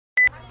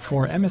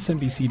For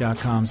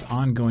MSNBC.com's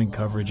ongoing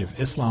coverage of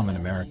Islam in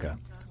America,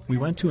 we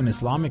went to an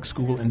Islamic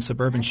school in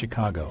suburban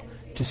Chicago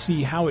to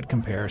see how it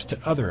compares to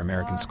other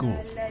American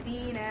schools.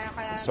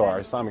 So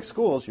our Islamic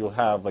schools, you'll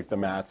have like the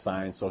math,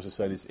 science, social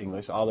studies,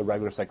 English, all the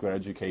regular secular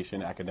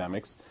education,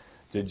 academics,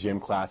 the gym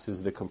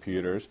classes, the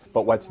computers.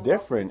 But what's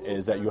different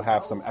is that you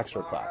have some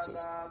extra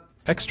classes.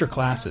 Extra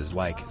classes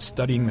like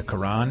studying the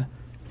Quran,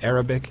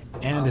 Arabic,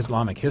 and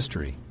Islamic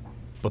history.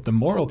 But the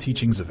moral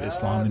teachings of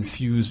Islam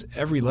infuse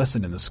every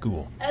lesson in the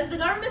school. As the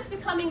government's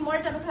becoming more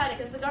democratic,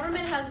 as the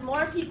government has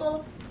more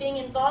people being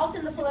involved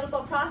in the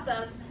political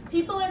process,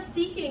 people are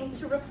seeking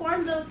to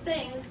reform those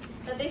things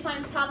that they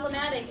find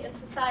problematic in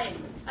society.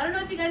 I don't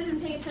know if you guys have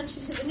been paying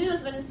attention to the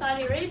news, but in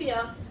Saudi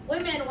Arabia,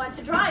 women want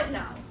to drive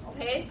now,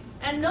 okay?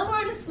 And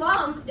nowhere in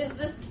Islam is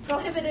this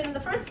prohibited in the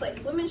first place.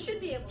 Women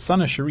should be able to.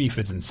 Sana Sharif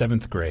is in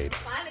 7th grade.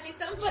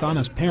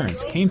 Sana's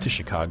parents came to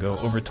Chicago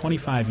over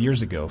 25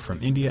 years ago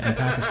from India and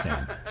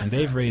Pakistan, and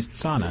they've raised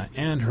Sana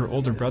and her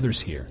older brothers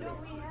here.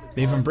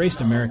 They've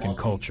embraced American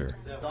culture,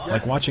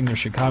 like watching their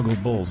Chicago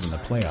Bulls in the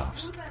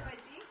playoffs.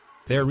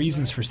 Their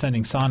reasons for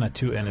sending Sana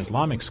to an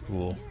Islamic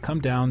school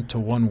come down to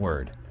one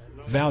word: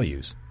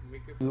 values.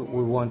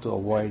 We want to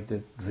avoid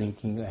the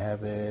drinking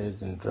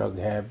habits and drug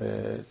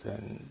habits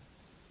and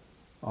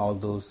all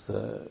those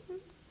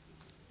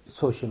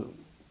social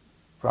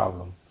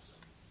problems.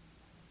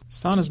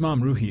 Sana's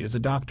mom, Ruhi, is a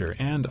doctor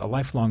and a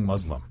lifelong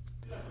Muslim.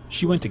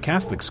 She went to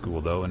Catholic school,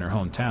 though, in her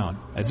hometown,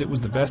 as it was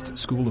the best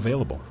school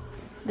available.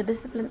 The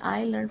discipline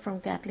I learned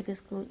from Catholic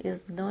school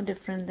is no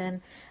different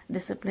than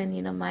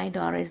discipline, my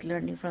daughter is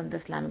learning from the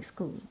Islamic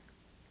school.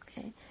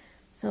 Okay,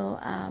 so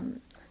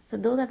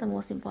those are the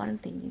most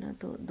important thing,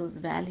 those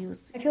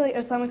values. I feel like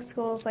Islamic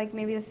schools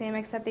maybe the same,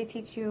 except they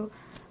teach you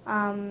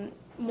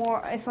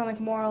more Islamic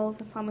morals,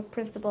 Islamic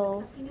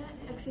principles.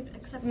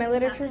 My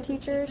literature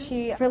teacher,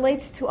 she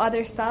relates to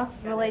other stuff,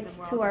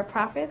 relates to our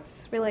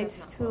prophets,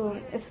 relates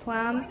to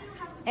Islam,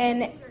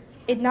 and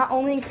it not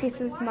only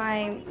increases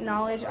my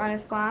knowledge on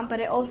Islam, but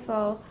it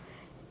also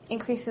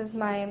increases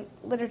my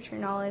literature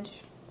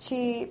knowledge.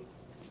 She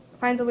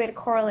finds a way to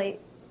correlate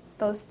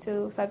those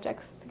two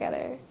subjects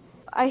together.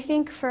 I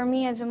think for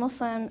me as a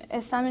Muslim,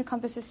 Islam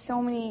encompasses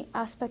so many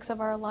aspects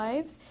of our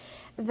lives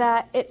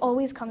that it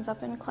always comes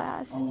up in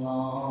class. In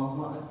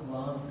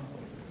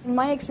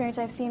my experience,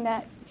 I've seen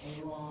that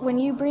when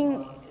you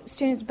bring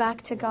students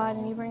back to God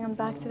and you bring them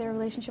back to their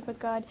relationship with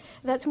God,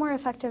 that's more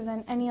effective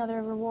than any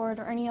other reward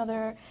or any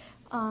other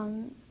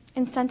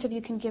incentive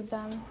you can give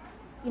them.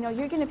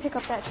 You're going to pick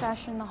up that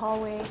trash in the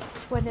hallway,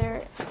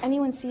 whether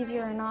anyone sees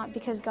you or not,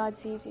 because God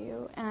sees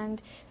you.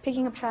 And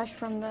picking up trash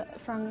from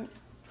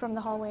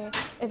the hallway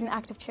is an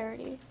act of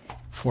charity.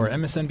 For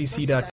MSNBC.com,